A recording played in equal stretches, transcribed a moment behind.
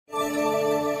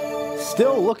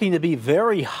Still looking to be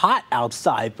very hot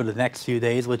outside for the next few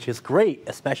days, which is great,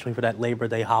 especially for that Labor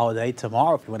Day holiday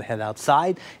tomorrow. If you want to head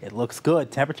outside, it looks good.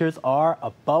 Temperatures are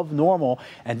above normal,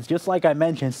 and just like I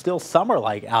mentioned, still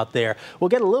summer-like out there. We'll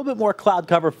get a little bit more cloud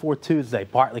cover for Tuesday.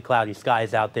 Partly cloudy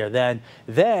skies out there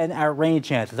then our rain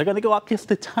chances are going to go up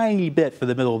just a tiny bit for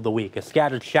the middle of the week. A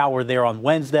scattered shower there on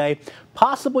Wednesday,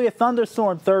 possibly a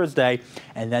thunderstorm Thursday,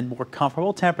 and then more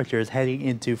comfortable temperatures heading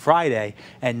into Friday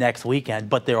and next weekend.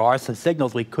 But there are some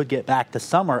signals we could get back to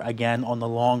summer again on the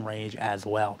long range as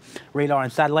well. Radar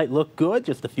and satellite look good,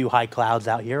 just a few high clouds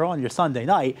out here on your Sunday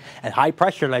night, and high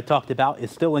pressure that I talked about is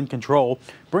still in control,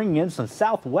 bringing in some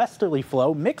southwesterly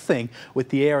flow mixing with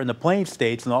the air in the plain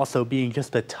states and also being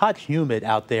just a touch humid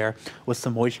out there with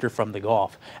some moisture from the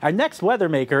Gulf. Our next weather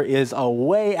maker is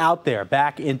way out there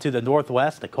back into the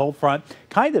northwest. The cold front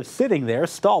kind of sitting there,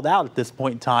 stalled out at this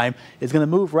point in time, is going to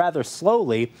move rather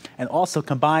slowly and also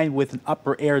combined with an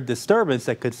upper air disturbance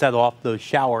that could set off those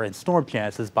shower and storm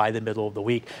chances by the middle of the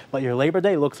week. But your Labor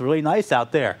Day looks really nice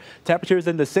out there. Temperatures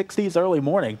in the 60s early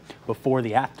morning before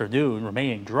the afternoon,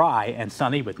 remaining dry and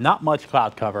sunny with not much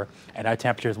cloud cover, and our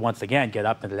temperatures once again get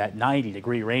up into that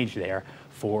 90-degree range there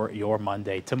for your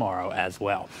Monday tomorrow as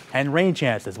well. And rain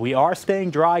chances, we are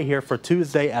staying dry here for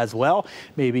Tuesday as well.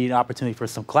 Maybe an opportunity for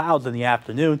some clouds in the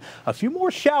afternoon. A few more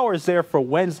showers there for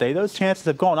Wednesday. Those chances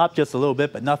have gone up just a little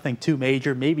bit, but nothing too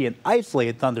major. Maybe an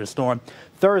isolated thunderstorm.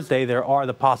 Thursday, there are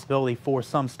the possibility for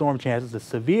some storm chances. The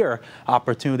severe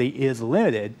opportunity is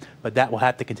limited, but that will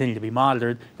have to continue to be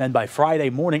monitored. Then by Friday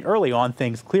morning early on,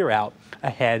 things clear out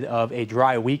ahead of a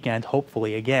dry weekend,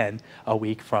 hopefully again a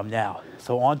week from now.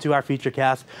 So on to our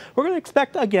futurecast. We're going to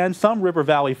expect again some river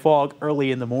valley fog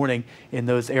early in the morning in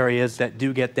those areas that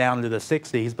do get down into the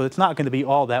 60s, but it's not going to be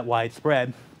all that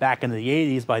widespread. Back into the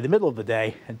 80s by the middle of the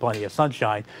day and plenty of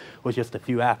sunshine with just a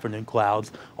few afternoon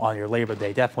clouds on your Labor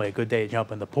Day. Definitely a good day to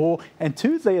jump in the pool. And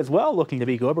Tuesday as well looking to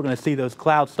be good. We're going to see those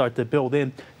clouds start to build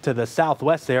in to the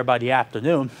southwest there by the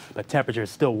afternoon, but temperatures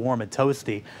still warm and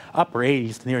toasty. Upper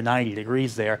 80s to near 90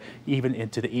 degrees there, even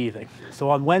into the evening.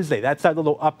 So on Wednesday, that's that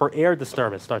little upper air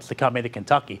disturbance starts to come into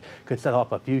Kentucky. Could set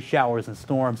off a few showers and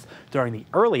storms during the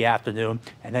early afternoon,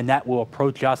 and then that will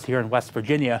approach us here in West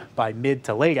Virginia by mid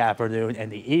to late afternoon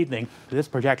and the evening. This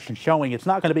projection showing it's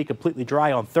not going to be completely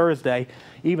dry on Thursday,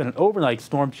 even an overnight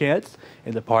storm chance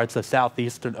in the parts of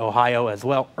southeastern Ohio as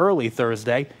well early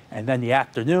Thursday. And then the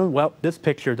afternoon, well, this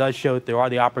picture does show that there are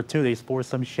the opportunities for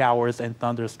some showers and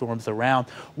thunderstorms around.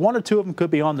 One or two of them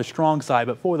could be on the strong side,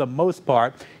 but for the most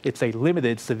part, it's a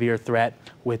limited severe threat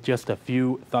with just a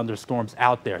few thunderstorms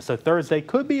out there. So Thursday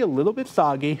could be a little bit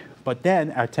soggy, but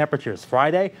then our temperatures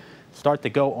Friday start to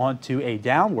go onto a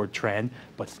downward trend,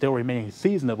 but still remaining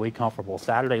seasonably comfortable.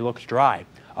 Saturday looks dry,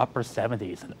 upper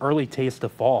 70s, an early taste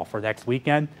of fall for next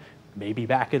weekend. Maybe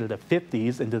back into the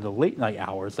 50s into the late night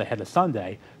hours ahead of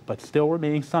Sunday, but still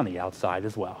remaining sunny outside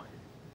as well.